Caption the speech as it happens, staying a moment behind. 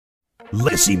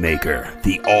Legacy Maker,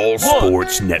 the All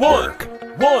Sports Network.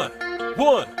 Welcome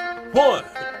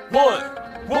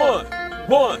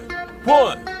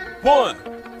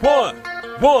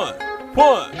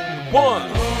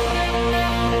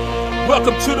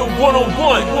to the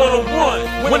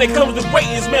one-on-one. When it comes to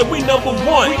ratings, man, we number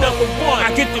one.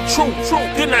 I get the truth,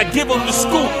 then I give them the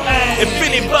scoop. If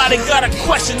anybody got a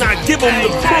question, I give them the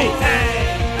proof.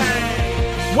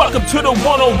 Welcome to the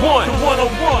one-on-one.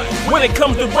 When it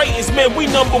comes to ratings, man, we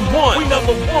number one.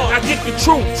 I get the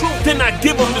truth, then I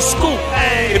give them the scoop.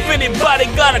 If anybody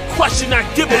got a question, I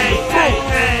give them the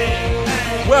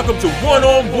proof. Welcome to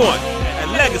one-on-one at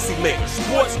Legacy Maker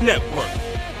Sports Network.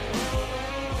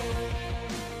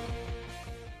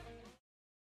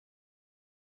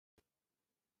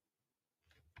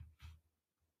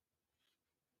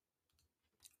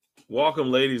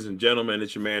 Welcome, ladies and gentlemen.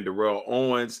 It's your man, Darrell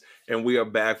Owens, and we are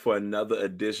back for another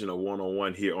edition of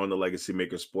One-on-One here on the Legacy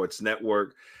Maker Sports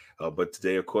Network. But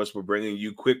today, of course, we're bringing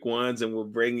you quick ones, and we're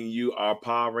bringing you our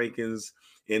power rankings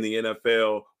in the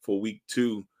NFL for Week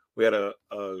 2. We had a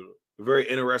very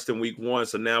interesting Week 1,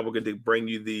 so now we're going to bring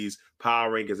you these power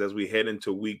rankings as we head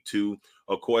into Week 2.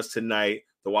 Of course, tonight,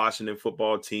 the Washington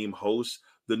football team hosts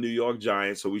the New York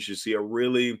Giants, so we should see a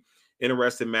really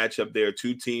interesting matchup there.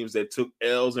 Two teams that took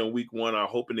L's in Week 1 are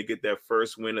hoping to get their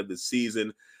first win of the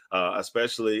season,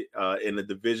 especially in the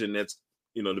division that's,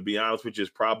 to be honest with you, is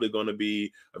probably going to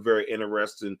be a very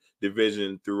interesting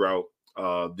division throughout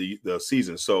the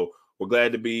season. So we're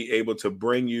glad to be able to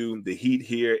bring you the heat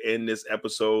here in this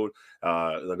episode.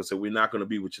 Like I said, we're not going to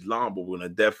be with you long, but we're going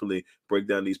to definitely break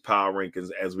down these power rankings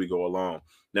as we go along.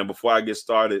 Now, before I get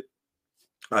started,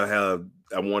 I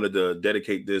wanted to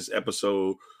dedicate this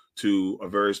episode to a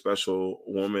very special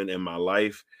woman in my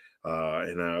life.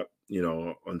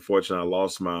 Unfortunately, I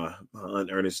lost my Aunt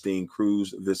Ernestine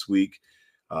Cruz this week.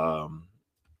 One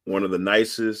of the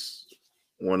nicest,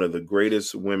 one of the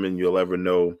greatest women you'll ever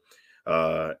know.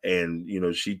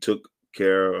 She took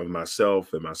care of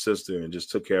myself and my sister and just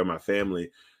took care of my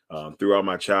family throughout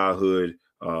my childhood.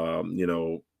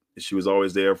 She was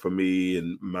always there for me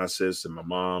and my sis and my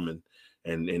mom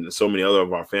and so many other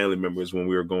of our family members when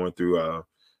we were going through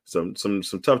some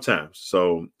tough times.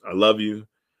 So I love you,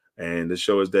 and the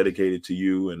show is dedicated to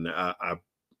you. And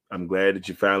I'm glad that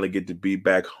you finally get to be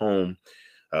back home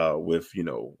with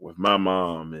my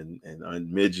mom and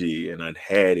Aunt Midgie and Aunt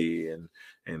Hattie and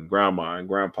grandma and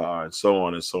grandpa and so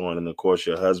on and so on. And of course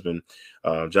your husband,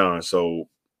 John. So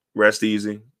rest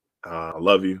easy. I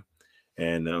love you.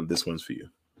 And this one's for you.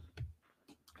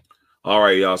 All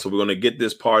right, y'all. So we're going to get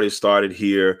this party started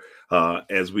here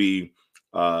as we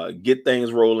get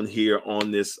things rolling here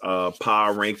on this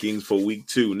power rankings for Week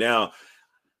 2. Now,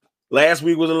 last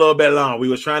week was a little bit long. We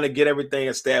were trying to get everything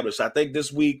established. I think this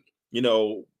week, we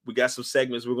got some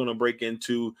segments we're going to break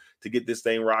into to get this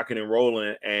thing rocking and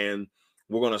rolling. And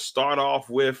we're going to start off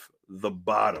with the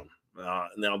bottom.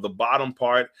 Now, the bottom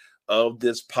part of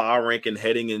this power ranking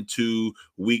heading into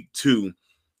Week 2.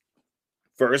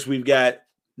 First, we've got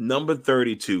number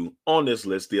 32 on this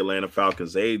list, the Atlanta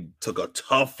Falcons. They took a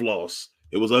tough loss.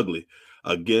 It was ugly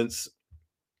against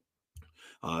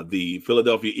the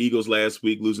Philadelphia Eagles last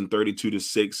week, losing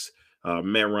 32-6.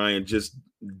 Matt Ryan just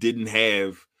didn't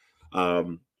have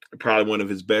probably one of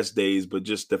his best days, but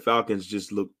just the Falcons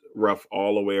just looked rough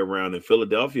all the way around. And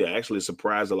Philadelphia actually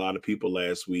surprised a lot of people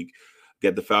last week.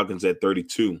 Got the Falcons at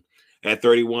 32. At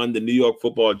 31, the New York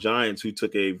Football Giants, who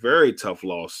took a very tough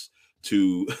loss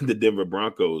to the Denver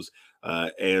Broncos,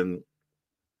 and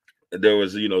there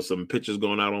was, some pictures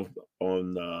going out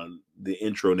on the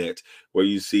intranet where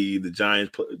you see the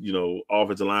Giants,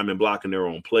 offensive linemen blocking their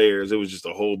own players. It was just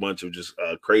a whole bunch of just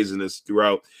craziness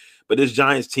throughout. But this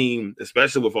Giants team,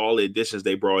 especially with all the additions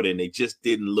they brought in, they just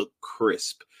didn't look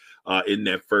crisp in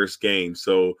that first game.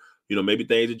 So, maybe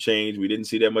things have changed. We didn't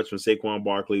see that much from Saquon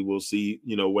Barkley. We'll see,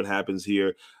 what happens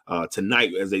here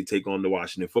tonight as they take on the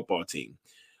Washington football team.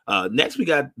 Next, we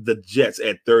got the Jets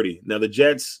at 30. Now, the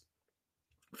Jets,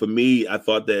 for me, I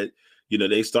thought that,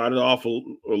 they started off a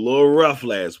little rough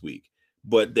last week,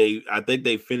 but I think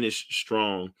they finished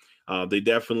strong. They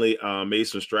definitely made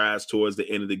some strides towards the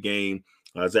end of the game.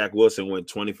 Zach Wilson went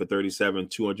 20 for 37,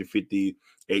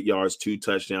 258 yards, 2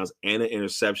 touchdowns, and an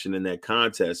interception in that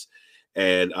contest.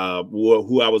 And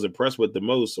who I was impressed with the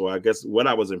most, or I guess what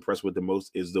I was impressed with the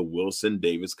most, is the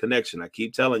Wilson-Davis connection. I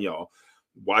keep telling y'all,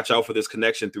 watch out for this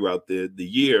connection throughout the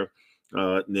year.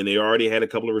 And then they already had a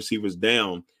couple of receivers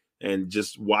down, and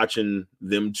just watching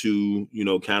them two,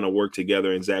 kind of work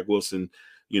together, and Zach Wilson,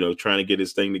 trying to get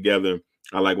his thing together.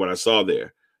 I like what I saw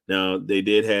there. Now, they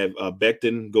did have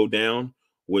Becton go down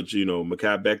which,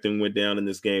 Mekhi Becton went down in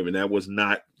this game, and that was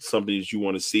not something that you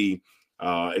want to see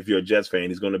if you're a Jets fan.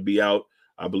 He's going to be out,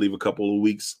 I believe, a couple of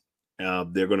weeks.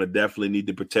 They're going to definitely need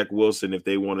to protect Wilson if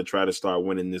they want to try to start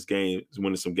winning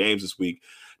some games this week.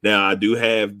 Now, I do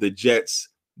have the Jets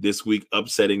this week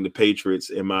upsetting the Patriots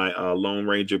in my Lone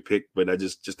Ranger pick, but I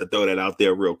just to throw that out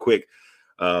there real quick.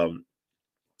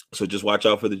 So just watch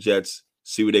out for the Jets.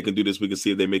 See what they can do this week and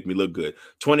see if they make me look good.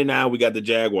 29, we got the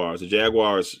Jaguars. The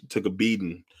Jaguars took a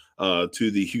beating to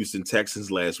the Houston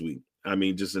Texans last week. I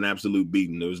mean, just an absolute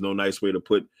beating. There was no nice way to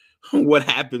put what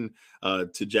happened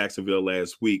to Jacksonville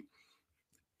last week.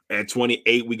 At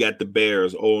 28, we got the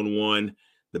Bears, 0-1.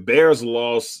 The Bears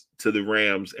lost to the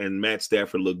Rams, and Matt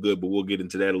Stafford looked good, but we'll get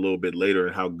into that a little bit later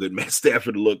and how good Matt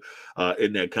Stafford looked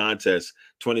in that contest.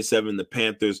 27, the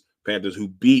Panthers who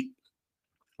beat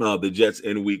the Jets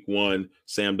in week 1.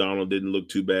 Sam Darnold didn't look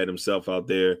too bad himself out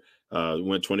there.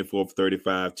 Went 24 for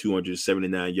 35,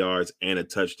 279 yards, and a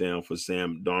touchdown for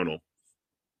Sam Darnold.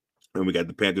 And we got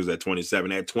the Panthers at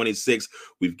 27. At 26,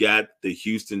 we've got the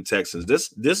Houston Texans.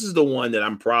 This is the one that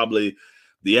I'm probably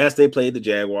 – yes, they played the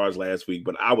Jaguars last week,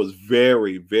 but I was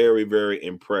very, very, very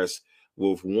impressed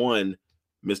with one,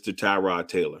 Mr. Tyrod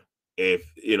Taylor. If,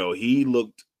 he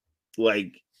looked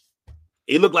like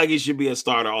he should be a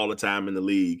starter all the time in the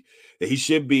league. He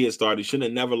should be a starter. He shouldn't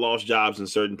have never lost jobs in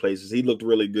certain places. He looked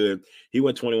really good. He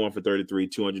went 21 for 33,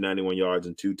 291 yards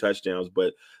and 2 touchdowns.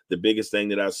 But the biggest thing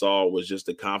that I saw was just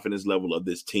the confidence level of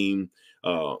this team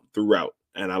throughout.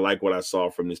 And I like what I saw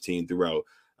from this team throughout.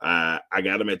 I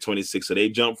got them at 26. So they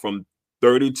jumped from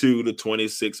 32 to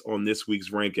 26 on this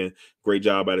week's ranking. Great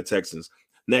job by the Texans.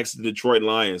 Next, the Detroit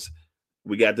Lions.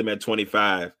 We got them at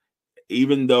 25.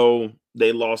 Even though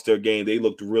they lost their game, they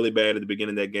looked really bad at the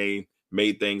beginning of that game,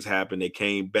 made things happen. They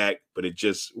came back, but it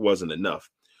just wasn't enough.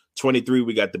 23,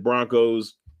 we got the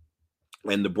Broncos.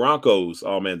 And the Broncos,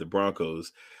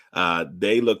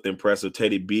 they looked impressive.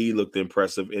 Teddy B looked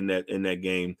impressive in that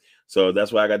game. So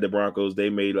that's why I got the Broncos. They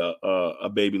made a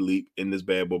baby leap in this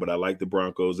bad boy, but I like the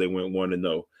Broncos. They went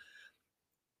 1-0.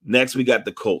 Next, we got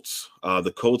the Colts.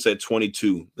 The Colts at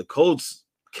 22. The Colts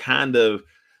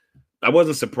I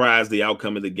wasn't surprised the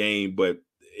outcome of the game, but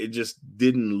it just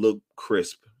didn't look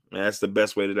crisp. That's the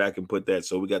best way that I can put that.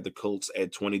 So we got the Colts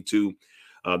at 22.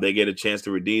 They get a chance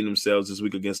to redeem themselves this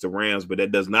week against the Rams, but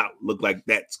that does not look like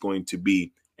that's going to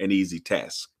be an easy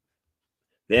task.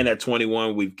 Then at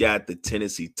 21, we've got the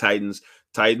Tennessee Titans.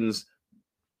 Titans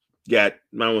got, I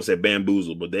don't want to say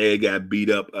bamboozled, but they got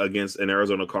beat up against an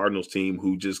Arizona Cardinals team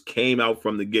who just came out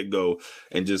from the get-go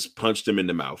and just punched them in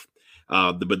the mouth.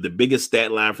 But the biggest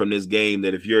stat line from this game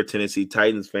that if you're a Tennessee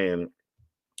Titans fan,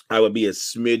 I would be a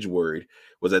smidge worried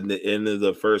was at the end of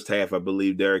the first half. I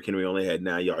believe Derrick Henry only had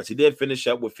 9 yards. He did finish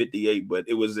up with 58, but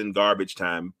it was in garbage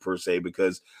time per se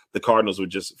because the Cardinals were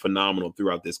just phenomenal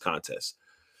throughout this contest.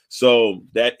 So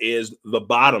that is the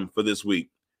bottom for this week.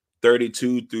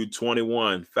 32 through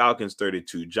 21, Falcons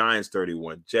 32, Giants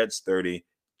 31, Jets 30,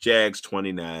 Jags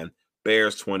 29,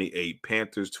 Bears 28,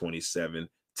 Panthers 27,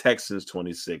 Texans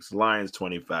 26, Lions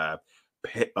 25,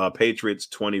 Patriots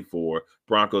 24,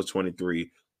 Broncos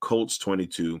 23, Colts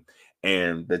 22,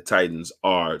 and the Titans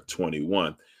are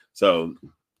 21. So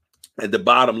at the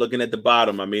bottom, looking at the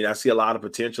bottom, I mean, I see a lot of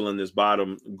potential in this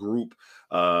bottom group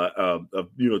of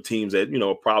teams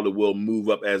that probably will move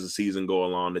up as the season go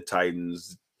along. The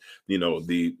Titans,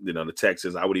 the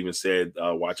Texans. I would even say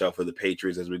watch out for the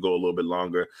Patriots as we go a little bit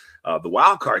longer. The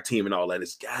wild card team and all that.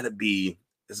 It's got to be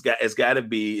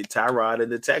Tyrod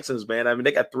and the Texans, man. I mean,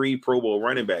 they got 3 Pro Bowl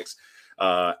running backs.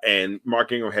 And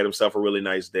Mark Ingram had himself a really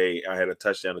nice day. I had a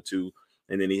touchdown or 2,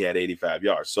 and then he had 85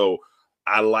 yards. So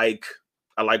I like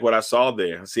what I saw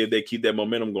there. See if they keep that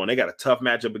momentum going. They got a tough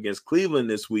matchup against Cleveland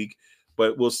this week,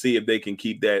 but we'll see if they can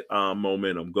keep that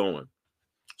momentum going.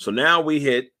 So now we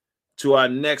hit to our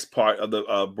next part of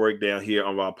the breakdown here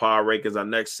on our power rankings. Our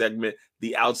next segment,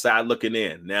 the outside looking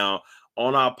in. Now,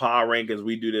 on our power rankings,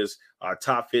 we do this. Our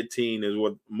top 15 is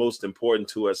what's most important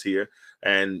to us here.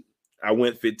 And I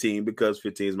went 15 because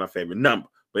 15 is my favorite number.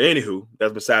 But anywho,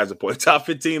 that's besides the point. Top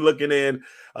 15 looking in,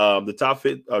 the top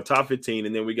 15,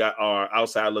 and then we got our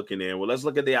outside looking in. Well, let's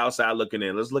look at the outside looking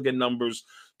in. Let's look at numbers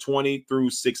 20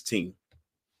 through 16.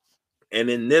 And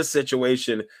in this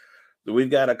situation,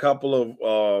 we've got a couple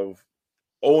of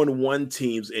 0-1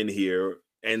 teams in here,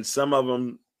 and some of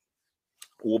them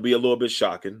will be a little bit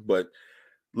shocking, but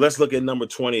let's look at number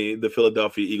 20, the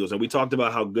Philadelphia Eagles. And we talked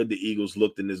about how good the Eagles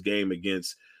looked in this game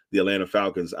against the Atlanta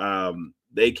Falcons.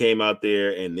 They came out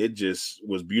there and it just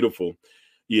was beautiful.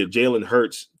 Yeah, Jalen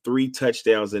Hurts, 3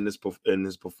 touchdowns in his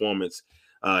performance.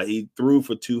 He threw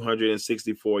for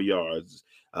 264 yards.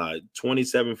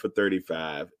 27 for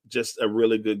 35. Just a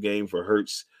really good game for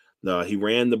Hurts. He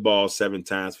ran the ball 7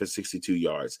 times for 62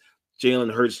 yards.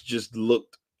 Jalen Hurts just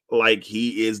looked like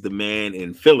he is the man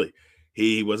in Philly.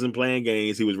 He wasn't playing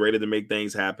games. He was ready to make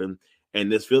things happen.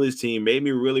 And this Phillies team made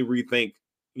me really rethink,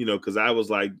 because I was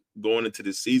like going into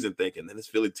the season thinking that this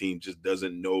Philly team just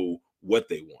doesn't know what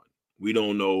they want. We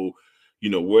don't know,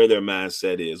 where their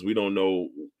mindset is. We don't know,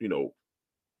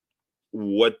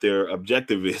 what their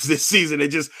objective is this season. It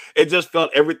just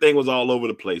felt everything was all over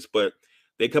the place. But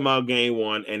they come out game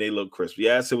 1 and they look crisp.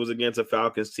 Yes, it was against a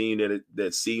Falcons team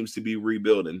that seems to be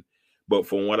rebuilding. But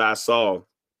from what I saw,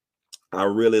 I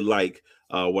really like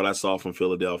what I saw from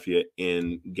Philadelphia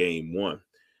in game 1.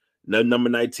 Now, number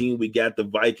 19, we got the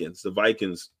Vikings. The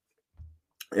Vikings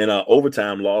in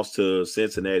overtime lost to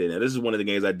Cincinnati. Now, this is one of the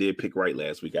games I did pick right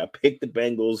last week. I picked the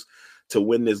Bengals to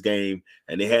win this game,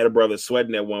 and they had a brother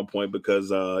sweating at one point because,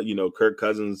 Kirk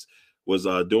Cousins was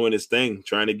doing his thing,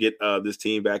 trying to get this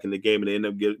team back in the game, and they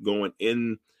ended up going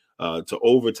in to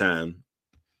overtime.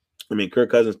 I mean,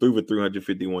 Kirk Cousins threw for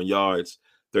 351 yards,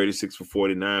 36 for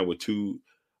 49 with 2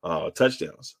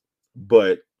 touchdowns.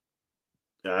 But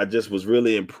I just was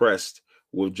really impressed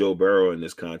with Joe Burrow in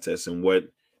this contest and what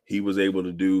he was able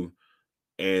to do.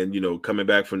 And, coming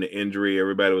back from the injury,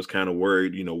 everybody was kind of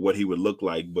worried, what he would look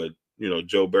like. But,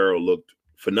 Joe Burrow looked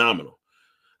phenomenal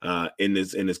in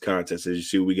this contest. As you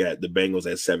see, we got the Bengals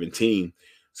at 17.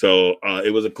 So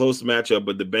it was a close matchup,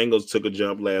 but the Bengals took a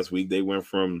jump last week. They went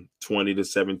from 20 to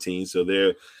 17. So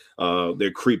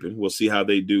they're creeping. We'll see how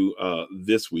they do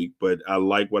this week. But I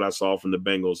like what I saw from the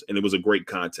Bengals, and it was a great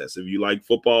contest. If you like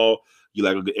football, you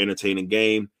like a good entertaining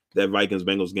game, that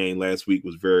Vikings-Bengals game last week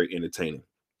was very entertaining.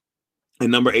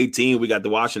 And number 18, we got the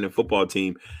Washington football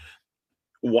team.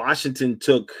 Washington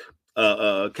took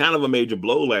kind of a major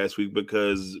blow last week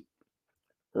because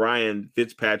Ryan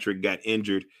Fitzpatrick got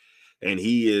injured, and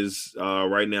he is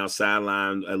right now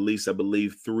sidelined at least, I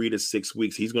believe, 3 to 6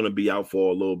 weeks. He's going to be out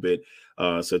for a little bit.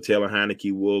 So Taylor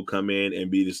Heineke will come in and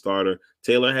be the starter.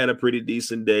 Taylor had a pretty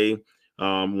decent day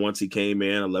once he came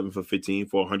in, 11 for 15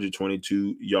 for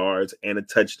 122 yards and a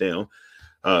touchdown.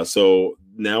 So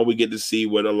now we get to see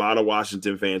what a lot of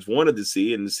Washington fans wanted to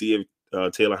see, and to see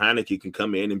if Taylor Heineke can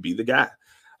come in and be the guy.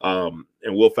 And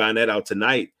we'll find that out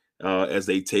tonight as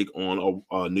they take on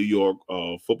a New York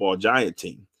football Giant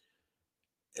team.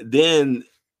 Then,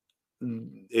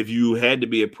 if you had to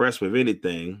be impressed with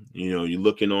anything, you're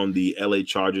looking on the LA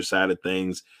Chargers side of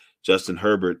things. Justin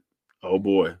Herbert, oh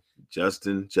boy,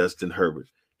 Justin Herbert.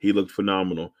 He looked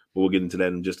phenomenal, but we'll get into that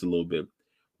in just a little bit.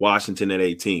 Washington at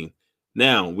 18.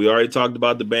 Now, we already talked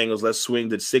about the Bengals. Let's swing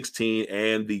to 16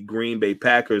 and the Green Bay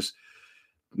Packers.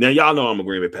 Now, y'all know I'm a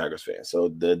Green Bay Packers fan, so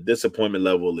the disappointment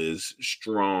level is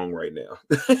strong right now.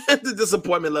 The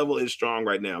disappointment level is strong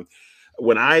right now.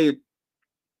 When I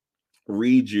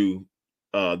read you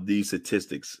these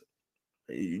statistics,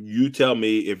 you tell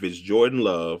me if it's Jordan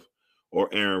Love or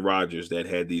Aaron Rodgers that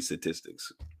had these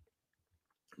statistics.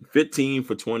 15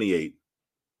 for 28,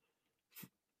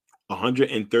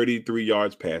 133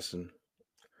 yards passing,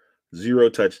 0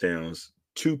 touchdowns,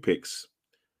 2 picks,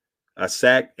 a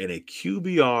sack, and a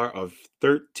QBR of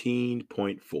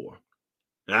 13.4.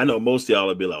 And I know most of y'all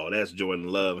will be like, oh, that's Jordan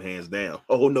Love, hands down.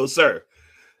 Oh, no, sir.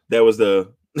 That was the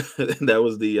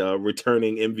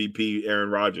returning MVP, Aaron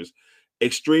Rodgers.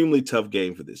 Extremely tough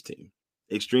game for this team.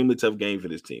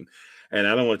 And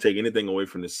I don't want to take anything away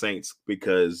from the Saints,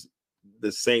 because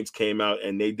the Saints came out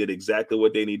and they did exactly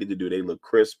what they needed to do. They looked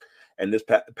crisp, and this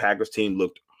Packers team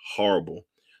looked horrible.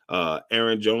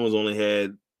 Aaron Jones only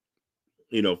had,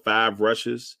 5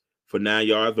 rushes for 9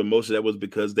 yards, but most of that was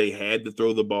because they had to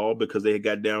throw the ball because they had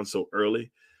got down so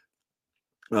early.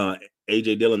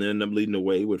 A.J. Dillon ended up leading the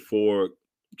way with 4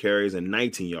 carries and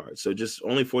 19 yards. So just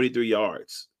only 43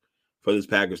 yards for this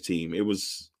Packers team. It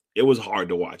was hard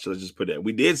to watch. Let's just put that.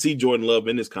 We did see Jordan Love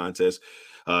in this contest.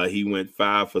 He went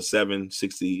 5 for 7,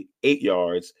 68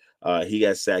 yards. He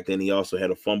got sacked, and he also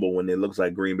had a fumble when it looks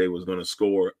like Green Bay was going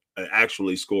to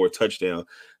actually score a touchdown.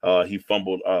 He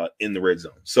fumbled in the red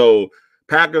zone. So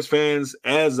Packers fans,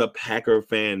 as a Packer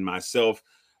fan myself,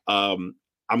 I'm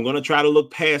going to try to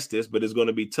look past this, but it's going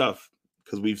to be tough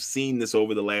because we've seen this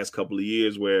over the last couple of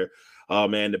years where,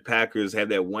 the Packers have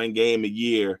that one game a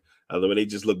year where they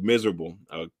just look miserable.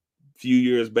 A few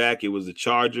years back, it was the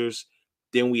Chargers.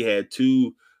 Then we had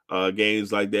 2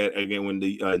 games like that again when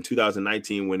in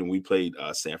 2019 when we played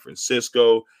San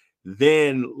Francisco.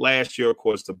 Then last year, of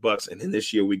course, the Bucs, and then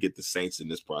this year we get the Saints in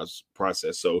this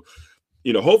process. So,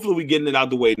 hopefully we're getting it out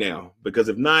the way now, because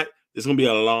if not, it's going to be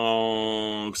a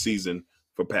long season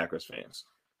for Packers fans.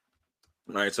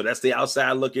 All right, so that's the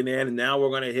outside looking in, and now we're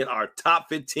going to hit our top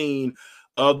 15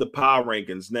 of the power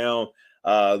rankings. Now,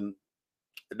 I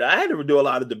had to do a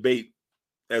lot of debate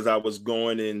as I was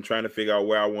going and trying to figure out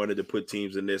where I wanted to put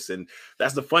teams in this, and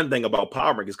that's the fun thing about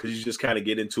power rankings, because you just kind of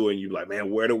get into it and you're like,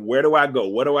 man, where do I go?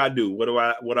 What do I do? What do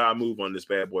I move on this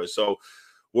bad boy? So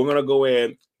we're going to go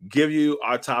ahead, give you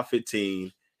our top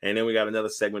 15, and then we got another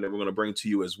segment that we're going to bring to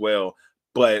you as well.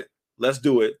 But let's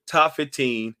do it. Top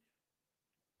 15.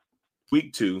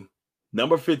 Week 2,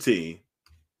 number 15,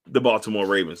 the Baltimore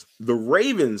Ravens. The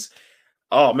Ravens,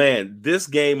 oh man, this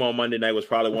game on Monday night was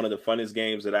probably one of the funnest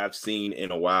games that I've seen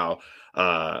in a while.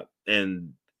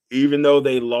 And even though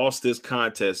they lost this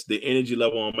contest, the energy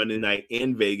level on Monday night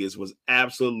in Vegas was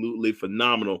absolutely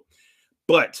phenomenal.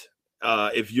 But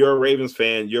if you're a Ravens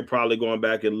fan, you're probably going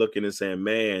back and looking and saying,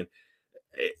 man,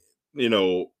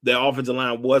 their offensive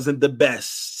line wasn't the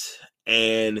best.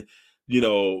 And,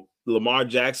 Lamar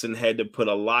Jackson had to put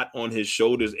a lot on his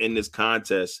shoulders in this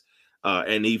contest,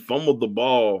 and he fumbled the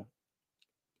ball.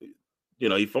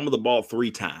 He fumbled the ball 3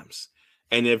 times.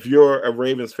 And if you're a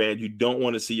Ravens fan, you don't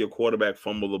want to see your quarterback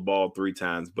fumble the ball 3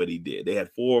 times, but he did. They had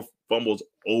 4 fumbles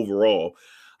overall.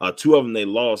 2 of them they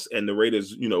lost, and the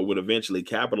Raiders, would eventually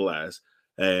capitalize.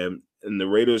 And the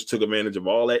Raiders took advantage of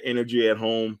all that energy at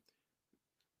home,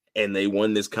 and they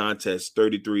won this contest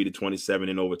 33-27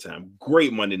 in overtime.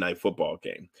 Great Monday Night Football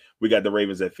game. We got the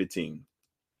Ravens at 15.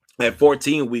 At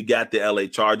 14, we got the LA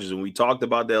Chargers, and we talked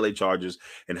about the LA Chargers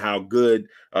and how good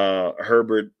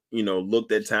Herbert,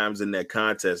 looked at times in that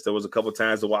contest. There was a couple of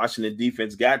times the Washington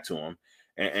defense got to him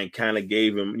and kind of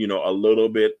gave him, a little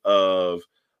bit of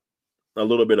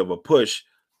a push.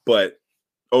 But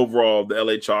overall, the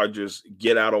LA Chargers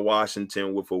get out of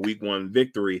Washington with a Week 1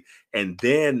 victory, and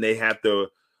then they have to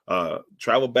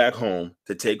travel back home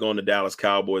to take on the Dallas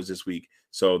Cowboys this week.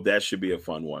 So that should be a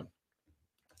fun one.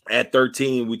 At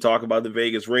 13, we talk about the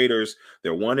Vegas Raiders.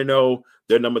 They're 1-0.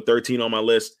 They're number 13 on my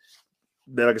list.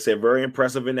 Then, like I said, very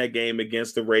impressive in that game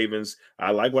against the Ravens.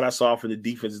 I like what I saw from the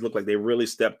defense. It looked like they really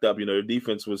stepped up. The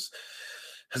defense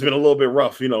has been a little bit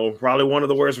rough. Probably one of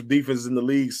the worst defenses in the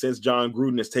league since John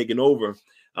Gruden has taken over.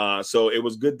 So it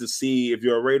was good to see, if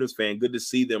you're a Raiders fan, good to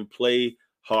see them play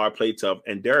hard, play tough.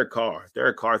 And Derek Carr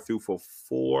threw for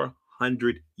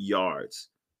 400 yards.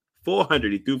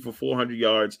 400. He threw for 400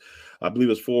 yards. I believe it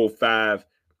was 405.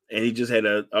 And he just had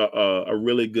a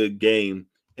really good game.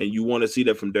 And you want to see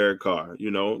that from Derek Carr.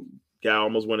 Guy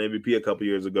almost won MVP a couple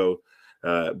years ago.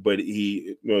 But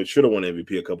he should have won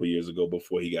MVP a couple years ago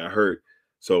before he got hurt.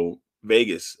 So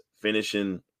Vegas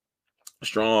finishing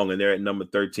strong, and they're at number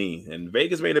 13. And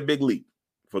Vegas made a big leap.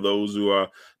 For those who are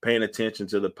paying attention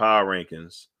to the power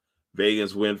rankings,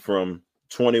 Vegas went from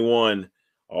 21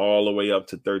 all the way up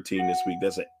to 13 this week.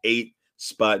 That's an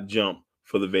 8-spot jump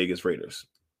for the Vegas Raiders.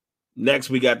 Next,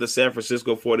 we got the San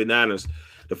Francisco 49ers.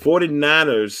 The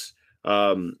 49ers,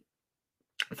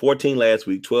 14 last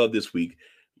week, 12 this week.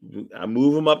 I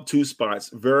move them up 2 spots.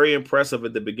 Very impressive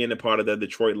at the beginning part of the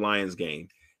Detroit Lions game.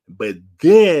 But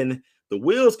then the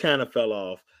wheels kind of fell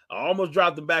off. I almost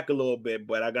dropped them back a little bit,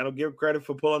 but I got to give credit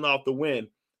for pulling off the win.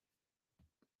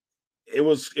 It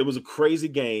was a crazy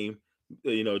game.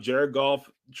 Jared Goff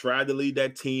tried to lead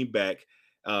that team back,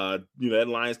 that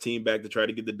Lions team back to try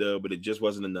to get the dub, but it just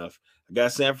wasn't enough. I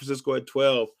got San Francisco at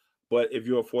 12, but if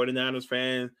you're a 49ers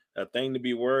fan, a thing to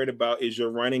be worried about is your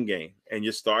running game, and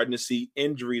you're starting to see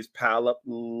injuries pile up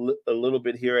a little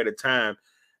bit here at a time.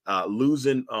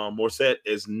 Losing Morissette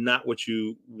is not what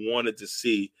you wanted to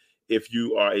see if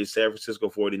you are a San Francisco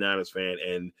 49ers fan.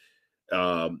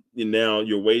 And now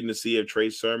you're waiting to see if Trey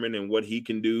Sermon and what he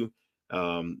can do.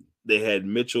 They had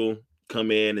Mitchell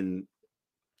come in and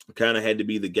kind of had to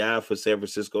be the guy for San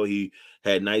Francisco. He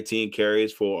had 19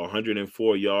 carries for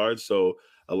 104 yards. So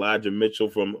Elijah Mitchell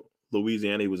from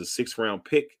Louisiana, he was a 6th-round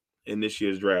pick in this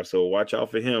year's draft. So watch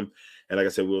out for him. And like I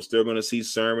said, we're still going to see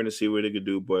Sermon and see what they could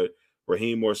do. But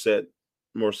Raheem Morissette,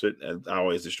 I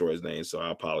always destroy his name, so I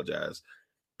apologize.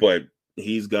 But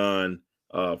he's gone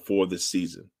for this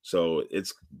season. So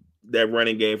it's that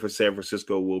running game for San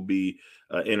Francisco will be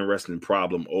an interesting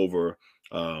problem over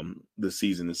the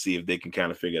season to see if they can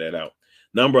kind of figure that out.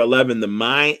 Number 11, the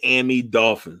Miami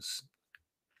Dolphins.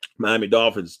 Miami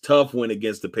Dolphins, tough win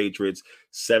against the Patriots,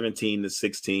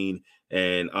 17-16.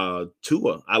 And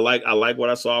Tua, I like what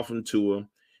I saw from Tua,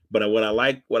 but what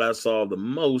I saw the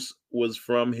most was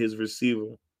from his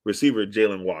receiver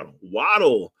Jalen Waddle.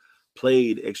 Waddle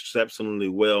played exceptionally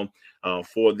well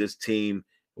for this team.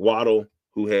 Waddle,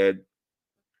 who had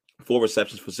 4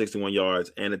 receptions for 61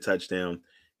 yards and a touchdown,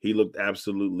 he looked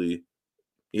absolutely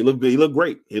He looked good. He looked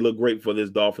great. He looked great for this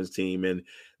Dolphins team, and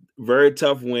very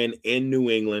tough win in New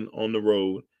England on the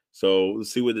road. So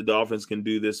let's see what the Dolphins can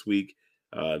do this week.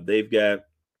 They've got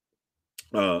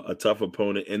a tough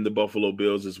opponent in the Buffalo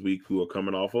Bills this week, who are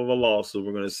coming off of a loss. So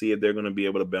we're going to see if they're going to be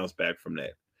able to bounce back from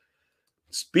that.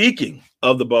 Speaking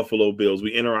of the Buffalo Bills,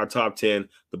 we enter our top 10.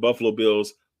 The Buffalo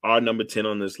Bills are number 10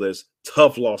 on this list.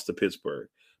 Tough loss to Pittsburgh,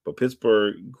 but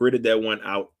Pittsburgh gritted that one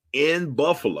out in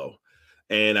Buffalo.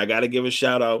 And I got to give a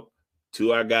shout out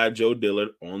to our guy, Joe Dillard,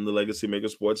 on the Legacy Maker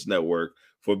Sports Network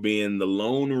for being the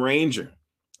Lone Ranger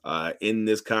in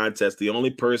this contest. The only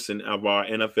person of our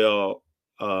NFL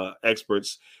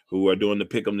experts who are doing the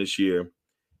pick'em this year,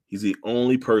 he's the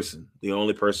only person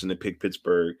to pick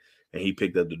Pittsburgh, and he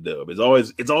picked up the dub. It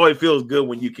always feels good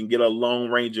when you can get a Lone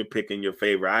Ranger pick in your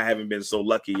favor. I haven't been so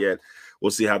lucky yet.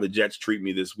 We'll see how the Jets treat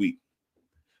me this week.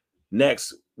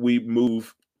 Next, we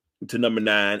move to number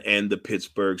 9 and the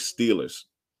Pittsburgh Steelers.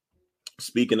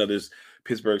 Speaking of this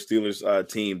Pittsburgh Steelers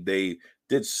team, they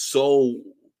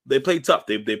played tough.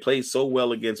 They played so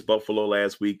well against Buffalo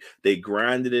last week. They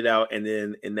grinded it out, and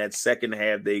then in that second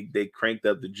half, they cranked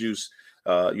up the juice.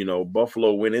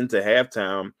 Buffalo went into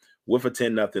halftime with a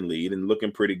 10-0 lead and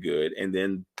looking pretty good, and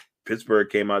then Pittsburgh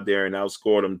came out there and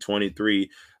outscored them 23-6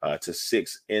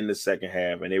 in the second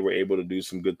half, and they were able to do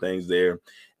some good things there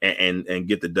and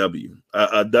get the W.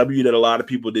 A W that a lot of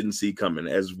people didn't see coming,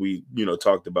 as we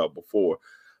talked about before.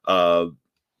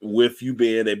 With you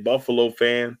being a Buffalo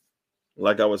fan,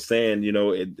 like I was saying,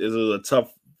 it is a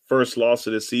tough first loss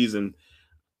of the season,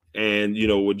 and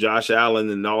with Josh Allen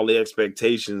and all the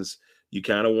expectations, you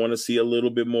kind of want to see a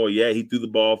little bit more. Yeah, he threw the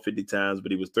ball 50 times,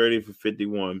 but he was 30 for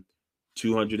 51.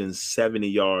 270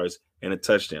 yards and a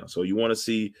touchdown. So you want to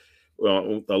see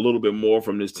a little bit more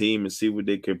from this team and see what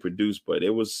they can produce. But it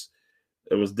was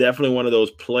definitely one of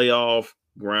those playoff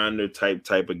grinder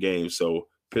type of games. So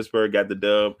Pittsburgh got the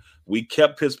dub. We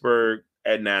kept Pittsburgh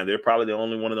at 9. They're probably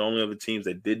one of the only other teams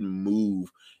that didn't move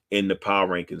in the power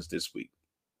rankings this week.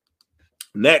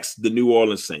 Next, the New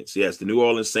Orleans Saints. Yes, the New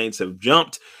Orleans Saints have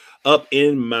jumped up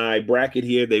in my bracket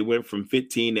here. They went from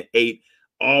 15 to 8.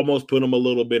 Almost put him a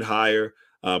little bit higher,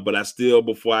 but I still,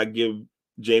 before I give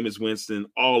Jameis Winston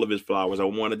all of his flowers, I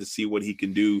wanted to see what he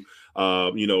can do,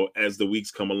 as the weeks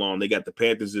come along. They got the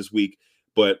Panthers this week,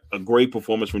 but a great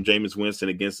performance from Jameis Winston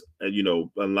against, a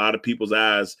lot of people's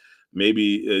eyes,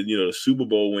 maybe, the Super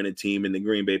Bowl winning team in the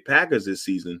Green Bay Packers this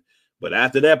season. But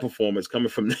after that performance coming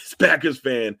from this Packers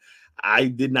fan, I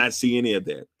did not see any of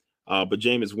that. But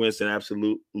Jameis Winston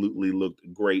absolutely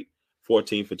looked great.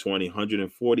 14 for 20,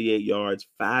 148 yards,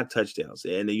 5 touchdowns.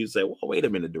 And then you say, well, wait a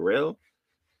minute, Darrell,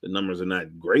 the numbers are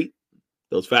not great.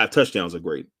 Those 5 touchdowns are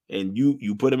great. And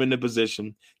you put them in the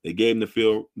position. They gave them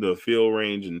the field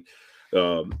range, and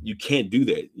you can't do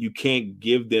that. You can't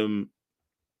keep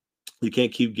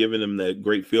giving them that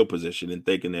great field position and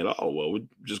thinking that, oh, well, we're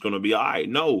just going to be all right.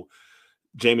 No,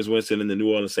 Jameis Winston and the New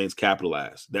Orleans Saints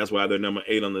capitalized. That's why they're number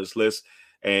 8 on this list.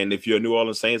 And if you're a New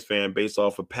Orleans Saints fan, based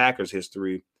off of Packers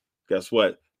history, guess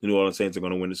what? The New Orleans Saints are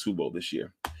going to win the Super Bowl this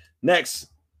year. Next,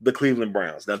 the Cleveland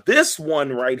Browns. Now, this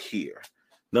one right here,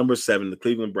 number 7, the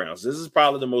Cleveland Browns. This is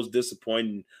probably the most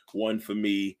disappointing one for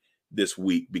me this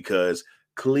week, because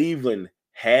Cleveland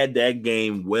had that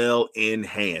game well in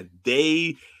hand.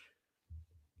 They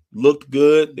looked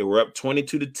good. They were up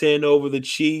 22-10 over the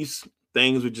Chiefs.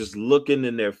 Things were just looking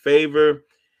in their favor.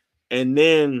 And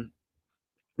then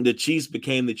the Chiefs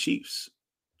became the Chiefs.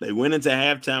 They went into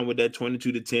halftime with that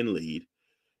 22-10 lead.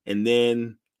 And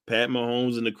then Pat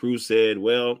Mahomes and the crew said,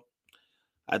 well,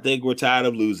 I think we're tired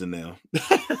of losing now.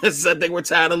 I think we're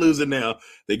tired of losing now.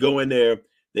 They go in there.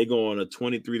 They go on a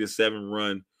 23-7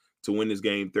 run to win this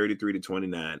game,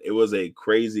 33-29. It was a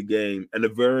crazy game and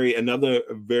another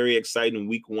very exciting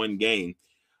week 1 game.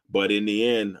 But in the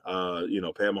end,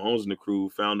 Pat Mahomes and the crew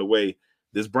found a way.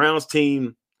 This Browns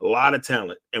team, a lot of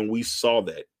talent, and we saw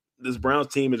that. This Browns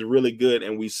team is really good,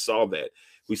 and we saw that.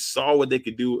 We saw what they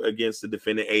could do against the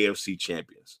defending AFC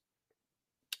champions.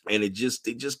 And they just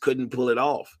couldn't pull it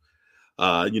off.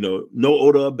 No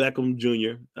Odell Beckham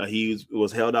Jr. He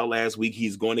was held out last week.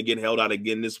 He's going to get held out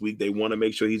again this week. They want to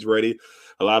make sure he's ready.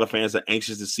 A lot of fans are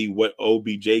anxious to see what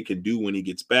OBJ can do when he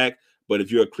gets back. But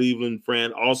if you're a Cleveland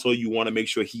fan, also you want to make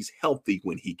sure he's healthy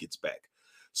when he gets back.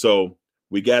 So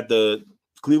we got the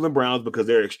Cleveland Browns because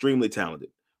they're extremely talented.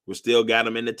 We still got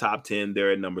them in the top 10.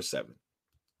 They're at number 7.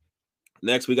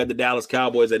 Next, we got the Dallas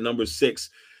Cowboys at number 6.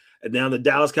 And now the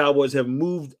Dallas Cowboys have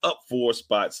moved up 4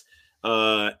 spots.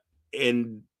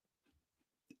 And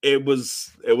it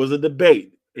was a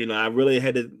debate. I really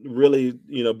had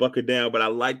to buckle down, but I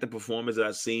like the performance that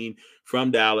I've seen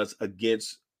from Dallas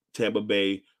against Tampa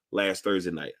Bay last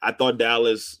Thursday night. I thought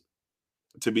Dallas,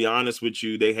 to be honest with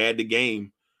you, they had the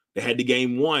game. They had the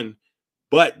game won,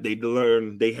 but they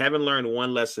haven't learned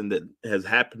one lesson that has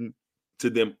happened to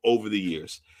them over the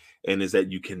years, and is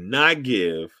that you cannot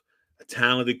give a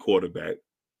talented quarterback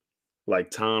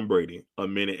like Tom Brady a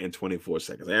minute and 24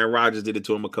 seconds. Aaron Rodgers did it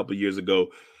to him a couple years ago,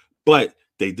 but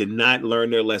they did not learn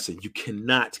their lesson. You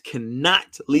cannot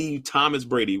leave Thomas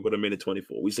Brady with a minute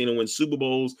 24. We've seen him win Super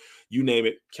Bowls, you name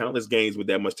it, countless games with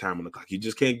that much time on the clock. You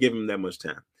just can't give him that much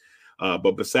time.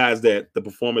 But besides that, the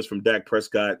performance from Dak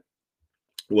Prescott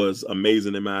was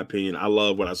amazing, in my opinion. I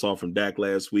love what I saw from Dak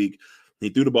last week. He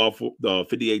threw the ball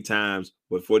 58 times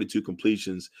with 42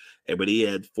 completions, but he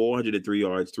had 403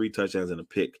 yards, 3 touchdowns, and a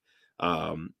pick.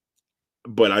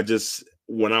 But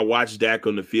when I watch Dak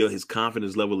on the field, his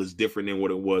confidence level is different than what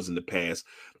it was in the past.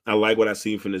 I like what I've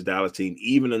seen from this Dallas team,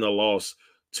 even in the loss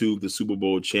to the Super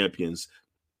Bowl champions.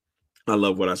 I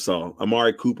love what I saw.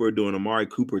 Amari Cooper doing Amari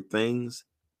Cooper things.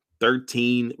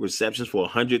 13 receptions for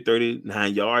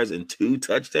 139 yards and 2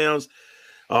 touchdowns.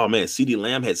 Oh, man, CeeDee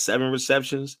Lamb had 7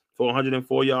 receptions for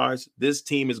 104 yards. This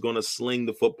team is going to sling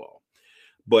the football.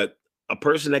 But a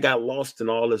person that got lost in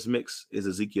all this mix is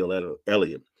Ezekiel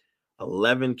Elliott.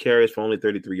 11 carries for only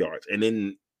 33 yards. And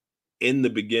then in the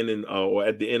beginning or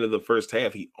at the end of the first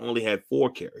half, he only had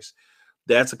 4 carries.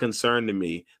 That's a concern to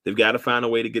me. They've got to find a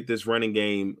way to get this running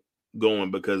game going,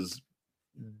 because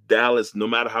Dallas, no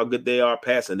matter how good they are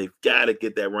passing, they've got to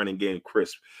get that running game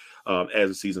crisp as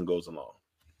the season goes along.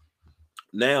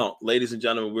 Now, ladies and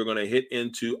gentlemen, we're going to hit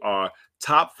into our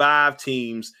top 5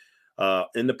 teams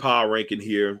in the power ranking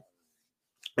here.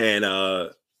 And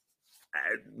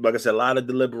like I said, a lot of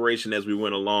deliberation as we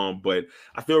went along, but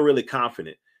I feel really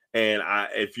confident. And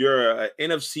if you're an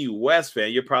NFC West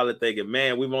fan, you're probably thinking,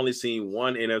 man, we've only seen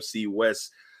one NFC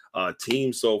West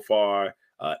team so far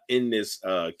in this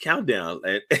countdown.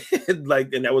 And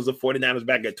that was the 49ers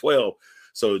back at 12.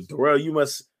 So, Darrell, you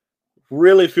must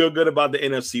really feel good about the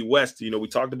NFC West. You know, we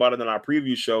talked about it in our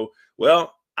preview show.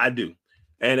 Well, I do.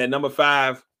 And at number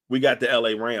 5, we got the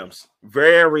LA Rams.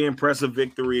 Very impressive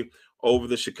victory over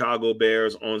the Chicago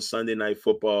Bears on Sunday Night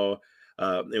Football.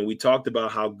 And we talked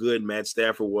about how good Matt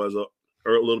Stafford was a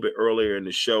little bit earlier in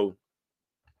the show,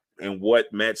 and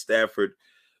what Matt Stafford,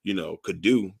 could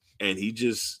do. And he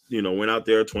just, went out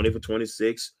there 20 for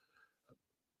 26,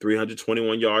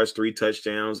 321 yards, 3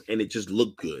 touchdowns, and it just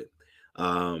looked good.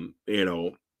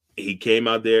 He came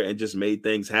out there and just made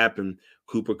things happen.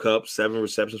 Cooper Kupp, 7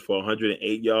 receptions for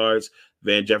 108 yards.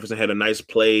 Van Jefferson had a nice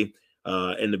play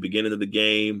in the beginning of the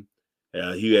game.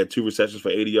 He had 2 receptions for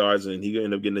 80 yards, and he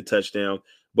ended up getting a touchdown.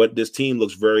 But this team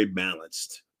looks very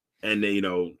balanced. And,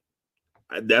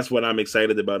 that's what I'm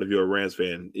excited about if you're a Rams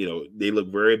fan. They look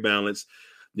very balanced.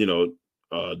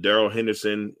 Darrell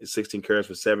Henderson, 16 carries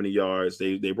for 70 yards.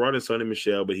 They brought in Sonny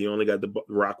Michel, but he only got the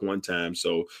rock one time.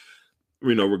 So,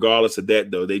 regardless of that,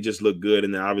 though, they just look good.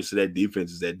 And then obviously that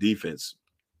defense is that defense.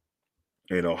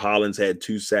 Hollins had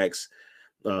 2 sacks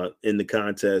in the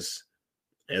contest,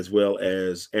 as well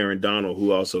as Aaron Donald,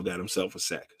 who also got himself a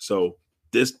sack. So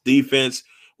this defense,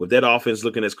 with that offense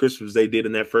looking as crisp as they did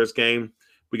in that first game,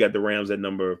 we got the Rams at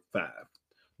number 5.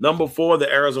 Number 4,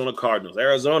 the Arizona Cardinals.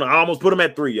 Arizona, I almost put them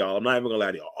at 3, y'all. I'm not even going to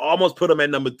lie to y'all. Almost put them at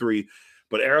number 3.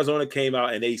 But Arizona came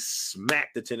out and they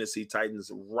smacked the Tennessee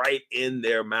Titans right in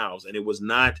their mouths. And it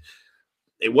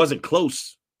wasn't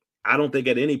close. I don't think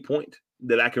at any point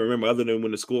that I can remember, other than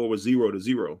when the score was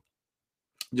 0-0. It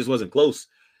just wasn't close.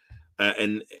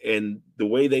 And the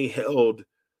way they held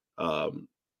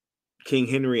King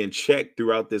Henry in check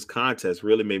throughout this contest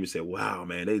really made me say, wow,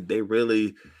 man, they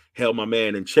really held my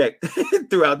man in check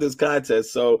throughout this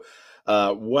contest. So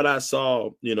what I saw,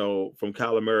 from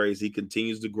Kyler Murray is he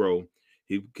continues to grow.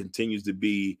 He continues to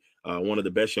be one of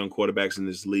the best young quarterbacks in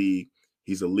this league.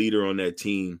 He's a leader on that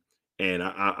team. And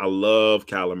I love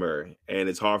Kyler Murray. And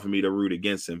it's hard for me to root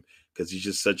against him because he's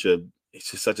just such a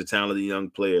talented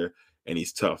young player, and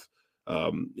he's tough.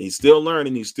 He's still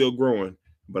learning. He's still growing.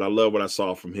 But I love what I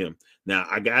saw from him. Now,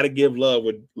 I got to give love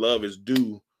what love is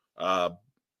due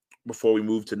before we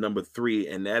move to number 3,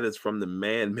 and that is from the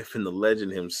man, myth, and the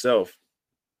legend himself,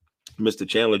 Mr.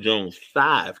 Chandler Jones.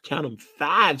 5, count them,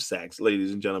 5 sacks,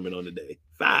 ladies and gentlemen, on the day.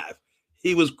 5.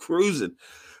 He was cruising.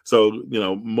 So,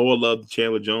 more love to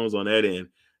Chandler Jones on that end.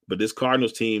 But this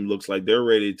Cardinals team looks like they're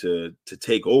ready to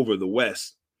take over the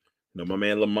West. My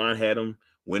man Lamont had them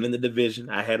winning the division.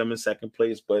 I had them in second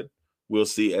place, but we'll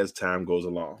see as time goes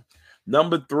along.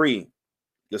 Number 3,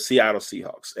 the Seattle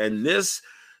Seahawks. And this,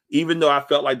 even though I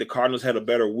felt like the Cardinals had a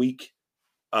better week,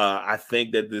 I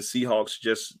think that the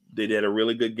Seahawks they had a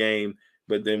really good game.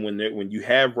 But then when you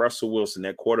have Russell Wilson,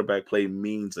 that quarterback play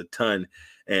means a ton.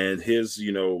 and his,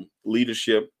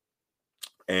 leadership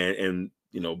and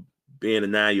being a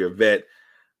 9-year vet,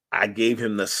 I gave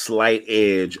him the slight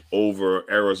edge over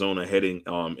Arizona heading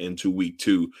into week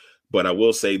 2. But I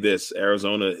will say this: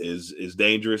 Arizona is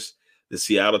dangerous. The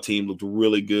Seattle team looked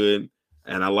really good,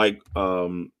 and I like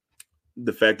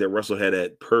the fact that Russell had a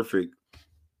perfect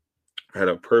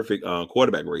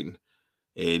quarterback rating,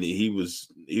 and he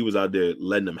was out there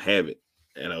letting them have it.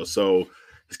 So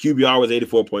his QBR was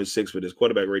 84.6, but his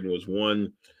quarterback rating was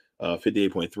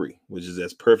 58.3, which is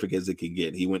as perfect as it could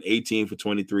get. He went 18 for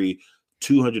 23,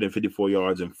 254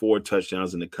 yards and 4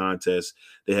 touchdowns in the contest.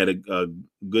 They had a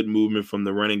good movement from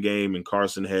the running game, and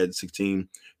Carson had 16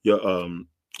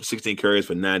 carries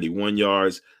for 91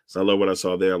 yards. So I love what I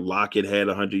saw there. Lockett had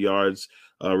 100 yards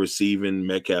receiving.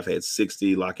 Metcalf had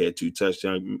 60. Lockett had 2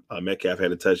 touchdowns. Metcalf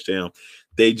had a touchdown.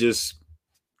 They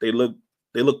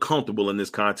look comfortable in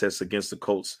this contest against the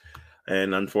Colts,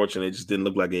 and unfortunately, it just didn't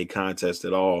look like a contest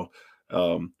at all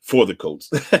for the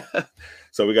Colts.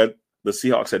 So we got the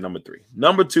Seahawks at number 3.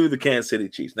 Number 2, the Kansas City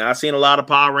Chiefs. Now, I've seen a lot of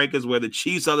power rankings where the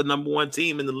Chiefs are the number 1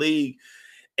 team in the league,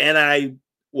 and I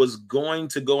was going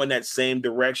to go in that same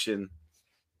direction,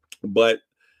 but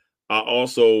I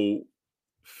also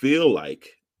feel like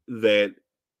that,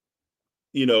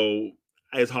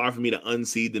 it's hard for me to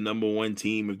unseed the number 1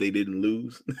 team if they didn't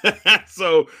lose.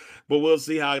 But we'll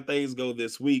see how things go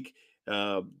this week.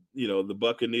 The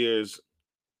Buccaneers,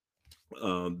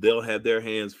 they'll have their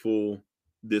hands full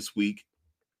this week.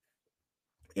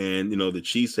 And, the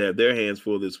Chiefs have their hands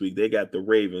full this week. They got the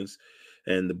Ravens,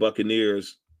 and the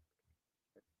Buccaneers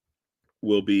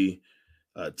will be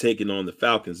taking on the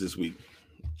Falcons this week.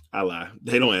 I lie.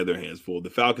 They don't have their hands full. The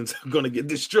Falcons are going to get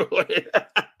destroyed.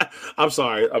 I'm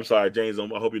sorry, James. I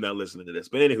hope you're not listening to this.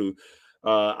 But anywho,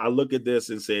 I look at this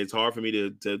and say it's hard for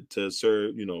me to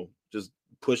serve, just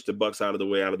push the Bucs out of the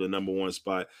way, out of the number 1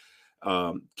 spot.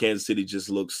 Kansas City just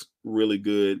looks really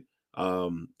good.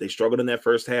 They struggled in that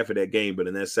first half of that game, but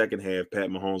in that second half, Pat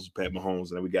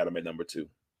Mahomes, and we got him at number 2.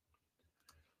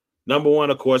 Number 1,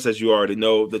 of course, as you already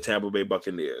know, the Tampa Bay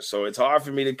Buccaneers. So it's hard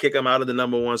for me to kick them out of the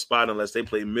number 1 spot unless they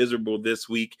play miserable this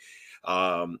week.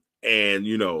 Kansas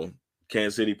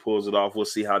City pulls it off. We'll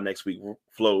see how next week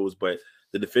flows. But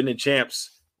the defending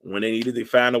champs, when they needed to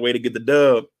find a way to get the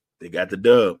dub, they got the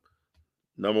dub.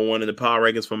 Number 1 in the power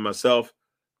rankings for myself,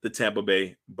 the Tampa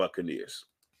Bay Buccaneers.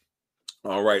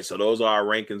 All right, so those are our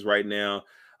rankings right now.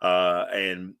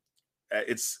 And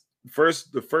it's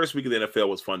the first week of the NFL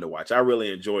was fun to watch. I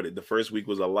really enjoyed it. The first week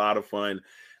was a lot of fun.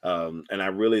 And I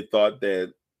really thought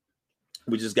that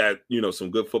we just got,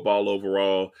 some good football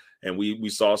overall. And we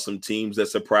saw some teams that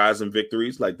surprised in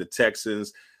victories, like the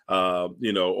Texans, or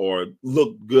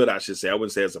looked good, I should say. I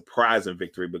wouldn't say a surprising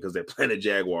victory because they're playing the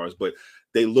Jaguars, but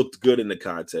they looked good in the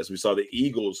contest. We saw the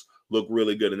Eagles look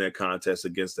really good in that contest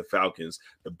against the Falcons.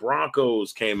 The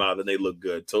Broncos came out and they looked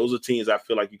good. So those are teams I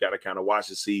feel like you got to kind of watch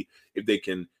to see if they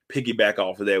can piggyback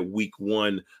off of that week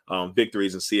 1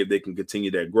 victories and see if they can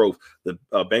continue that growth. The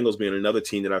Bengals being another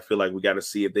team that I feel like we got to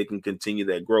see if they can continue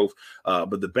that growth.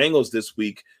 But the Bengals this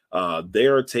week,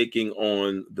 they're taking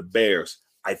on the Bears.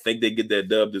 I think they get that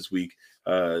dub this week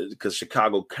because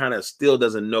Chicago kind of still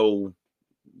doesn't know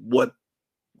what,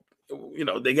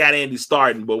 they got Andy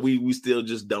starting, but we still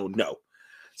just don't know.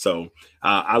 So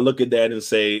I look at that and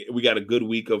say we got a good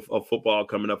week of football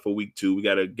coming up for week 2. We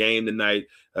got a game tonight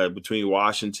between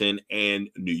Washington and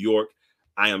New York.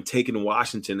 I am taking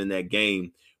Washington in that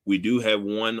game. We do have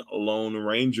one Lone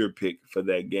Ranger pick for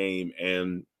that game,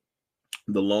 and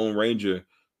the Lone Ranger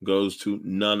goes to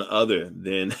none other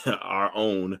than our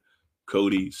own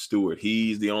Cody Stewart.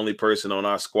 He's the only person on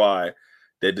our squad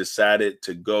that decided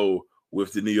to go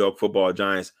with the New York Football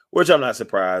Giants, which I'm not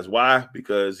surprised. Why?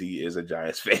 Because he is a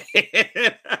Giants fan.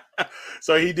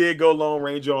 So he did go Lone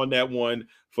Ranger on that one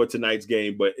for tonight's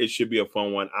game, but it should be a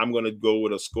fun one. I'm going to go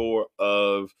with a score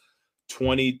of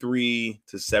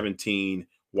 23-17.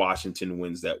 Washington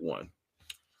wins that one.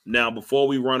 Now, before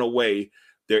we run away,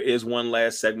 there is one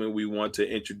last segment we want to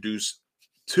introduce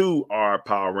to our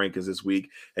power rankings this week,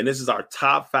 and this is our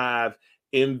top 5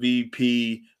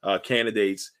 MVP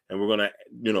candidates, and we're going to,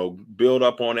 build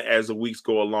up on it as the weeks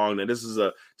go along. And this is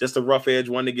just a rough edge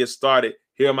one to get started.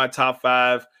 Here are my top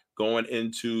 5 going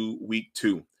into week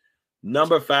 2.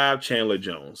 Number 5, Chandler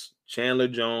Jones. Chandler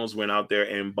Jones went out there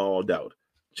and balled out.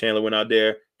 Chandler went out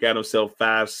there, got himself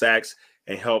 5 sacks,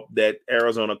 and helped that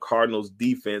Arizona Cardinals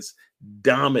defense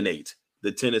dominate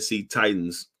the Tennessee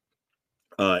Titans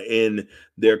in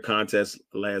their contest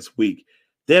last week.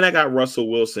 Then I got Russell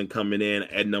Wilson coming in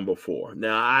at number 4.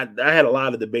 Now, I had a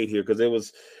lot of debate here because there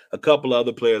was a couple of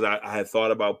other players I had thought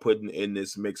about putting in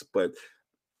this mix, but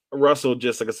Russell,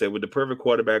 just like I said, with the perfect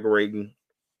quarterback rating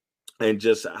and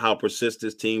just how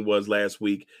persistent his team was last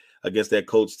week against that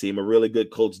Colts team, a really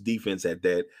good Colts defense at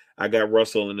that. I got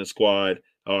Russell in the squad.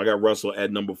 I got Russell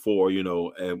at number 4,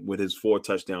 with his 4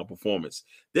 touchdown performance.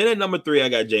 Then at number 3, I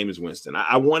got Jameis Winston.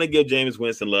 I want to give Jameis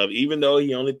Winston love, even though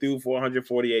he only threw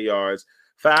 448 yards,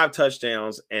 5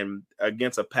 touchdowns, and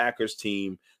against a Packers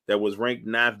team that was ranked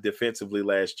 9th defensively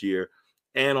last year.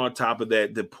 And on top of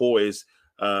that, the poise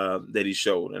that he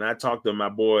showed. And I talked to my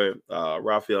boy,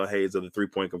 Raphael Hayes of the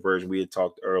 3-point conversion. We had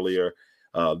talked earlier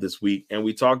this week, and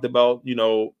we talked about,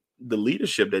 the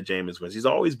leadership that Jameis Winston. He's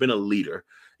always been a leader,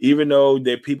 even though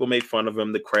that people make fun of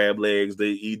him, the crab legs, the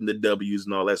eating the W's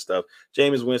and all that stuff.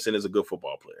 Jameis Winston is a good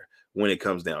football player when it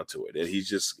comes down to it. And he's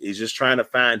just trying to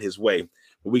find his way.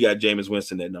 But we got Jameis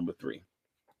Winston at number 3.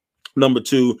 Number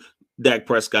 2, Dak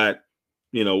Prescott.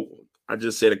 I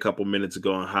just said a couple minutes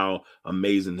ago on how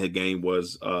amazing his game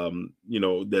was,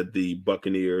 that the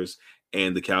Buccaneers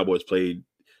and the Cowboys played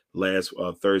last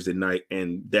Thursday night,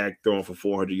 and Dak throwing for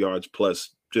 400 yards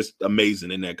plus, just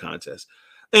amazing in that contest.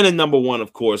 And then number 1,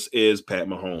 of course, is Pat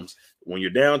Mahomes. When you're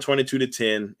down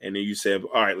 22-10, and then you say, all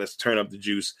right, let's turn up the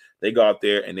juice. They go out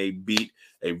there and they beat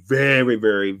a very,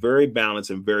 very, very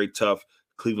balanced and very tough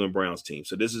Cleveland Browns team.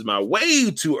 So this is my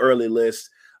way too early list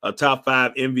of top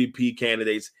 5 MVP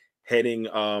candidates heading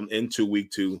into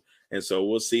week 2. And so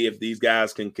we'll see if these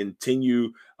guys can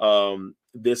continue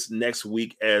this next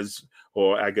week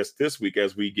this week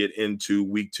as we get into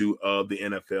week 2 of the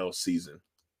NFL season.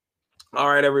 All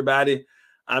right, everybody.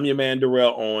 I'm your man,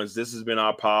 Darrell Owens. This has been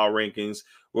our power rankings.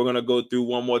 We're going to go through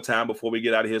one more time before we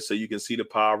get out of here so you can see the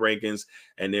power rankings.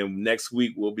 And then next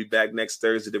week, we'll be back next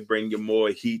Thursday to bring you more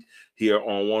heat here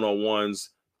on 101's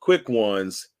Quick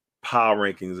Ones Power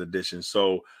Rankings edition.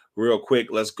 So real quick,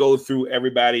 let's go through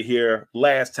everybody here.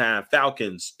 Last time,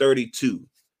 Falcons 32,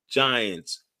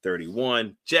 Giants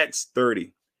 31, Jets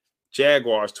 30,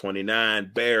 Jaguars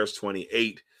 29, Bears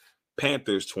 28,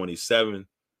 Panthers 27,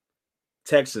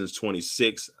 Texans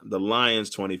 26, the Lions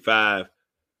 25,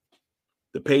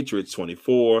 the Patriots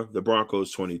 24, the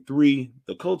Broncos 23,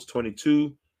 the Colts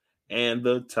 22, and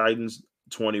the Titans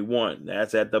 21.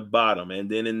 That's at the bottom. And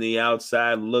then in the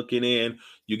outside looking in,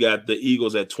 you got the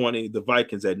Eagles at 20, the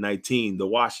Vikings at 19, the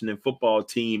Washington football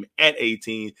team at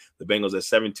 18, the Bengals at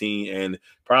 17, and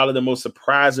probably the most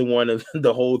surprising one of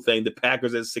the whole thing, the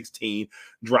Packers at 16,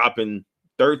 dropping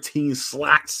 13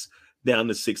 slots down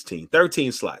to 16.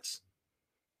 13 slots.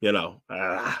 I'm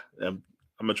going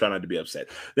to try not to be upset.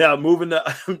 Now, moving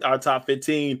to our top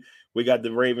 15, we got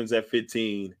the Ravens at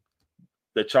 15,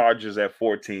 the Chargers at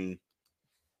 14,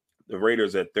 the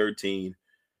Raiders at 13,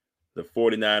 the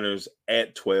 49ers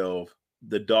at 12,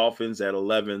 the Dolphins at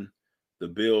 11, the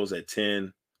Bills at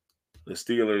 10, the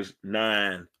Steelers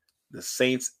 9, the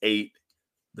Saints 8,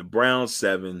 the Browns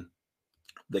 7,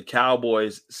 the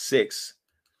Cowboys 6,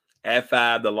 at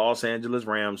 5, the Los Angeles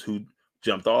Rams, who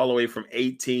jumped all the way from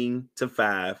 18 to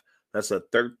 5. That's a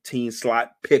 13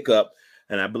 slot pickup.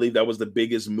 And I believe that was the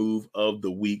biggest move of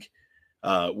the week,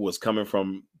 was coming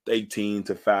from 18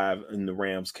 to 5 in the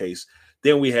Rams case.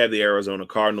 Then we have the Arizona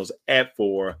Cardinals at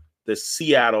 4, the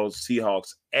Seattle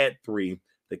Seahawks at 3,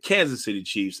 the Kansas City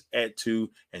Chiefs at 2,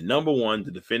 and number 1, the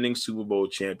defending Super Bowl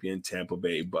champion Tampa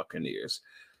Bay Buccaneers.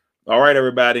 All right,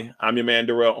 everybody. I'm your man,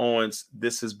 Darrell Owens.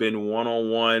 This has been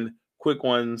 101 Quick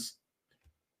Ones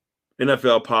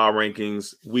NFL Power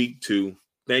Rankings Week 2.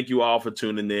 Thank you all for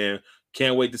tuning in.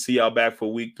 Can't wait to see y'all back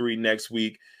for week 3 next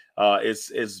week.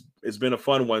 It's been a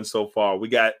fun one so far. We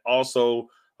got also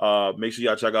make sure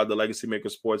y'all check out the Legacy Maker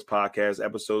Sports Podcast,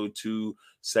 episode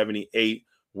 278.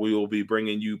 We will be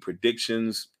bringing you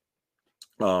predictions,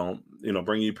 bringing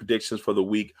you predictions for the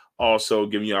week. Also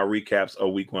giving you our recaps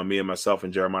of week 1, me and myself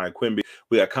and Jeremiah Quimby.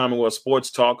 We got Commonwealth Sports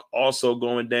Talk also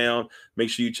going down. Make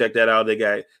sure you check that out. They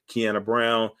got Kiana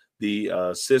Brown, the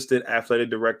assistant athletic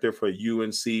director for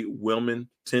UNC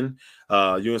Wilmington,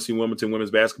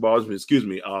 women's basketball,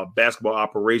 basketball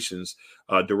operations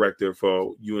director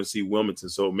for UNC Wilmington.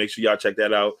 So make sure y'all check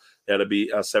that out. That'll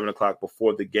be 7 o'clock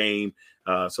before the game.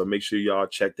 So make sure y'all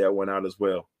check that one out as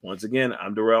well. Once again,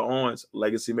 I'm Darrell Owens,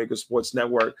 Legacy Maker Sports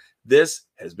Network. This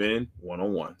has been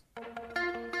 101.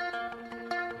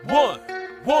 1,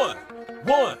 1,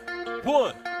 1,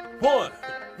 1, 1,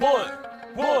 1,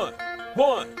 1,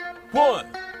 1. 1,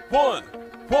 1,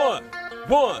 1,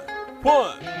 1,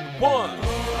 1, 1.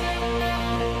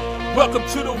 Welcome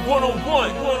to the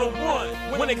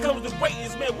 101. When it comes to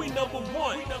ratings, man, we number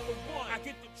one.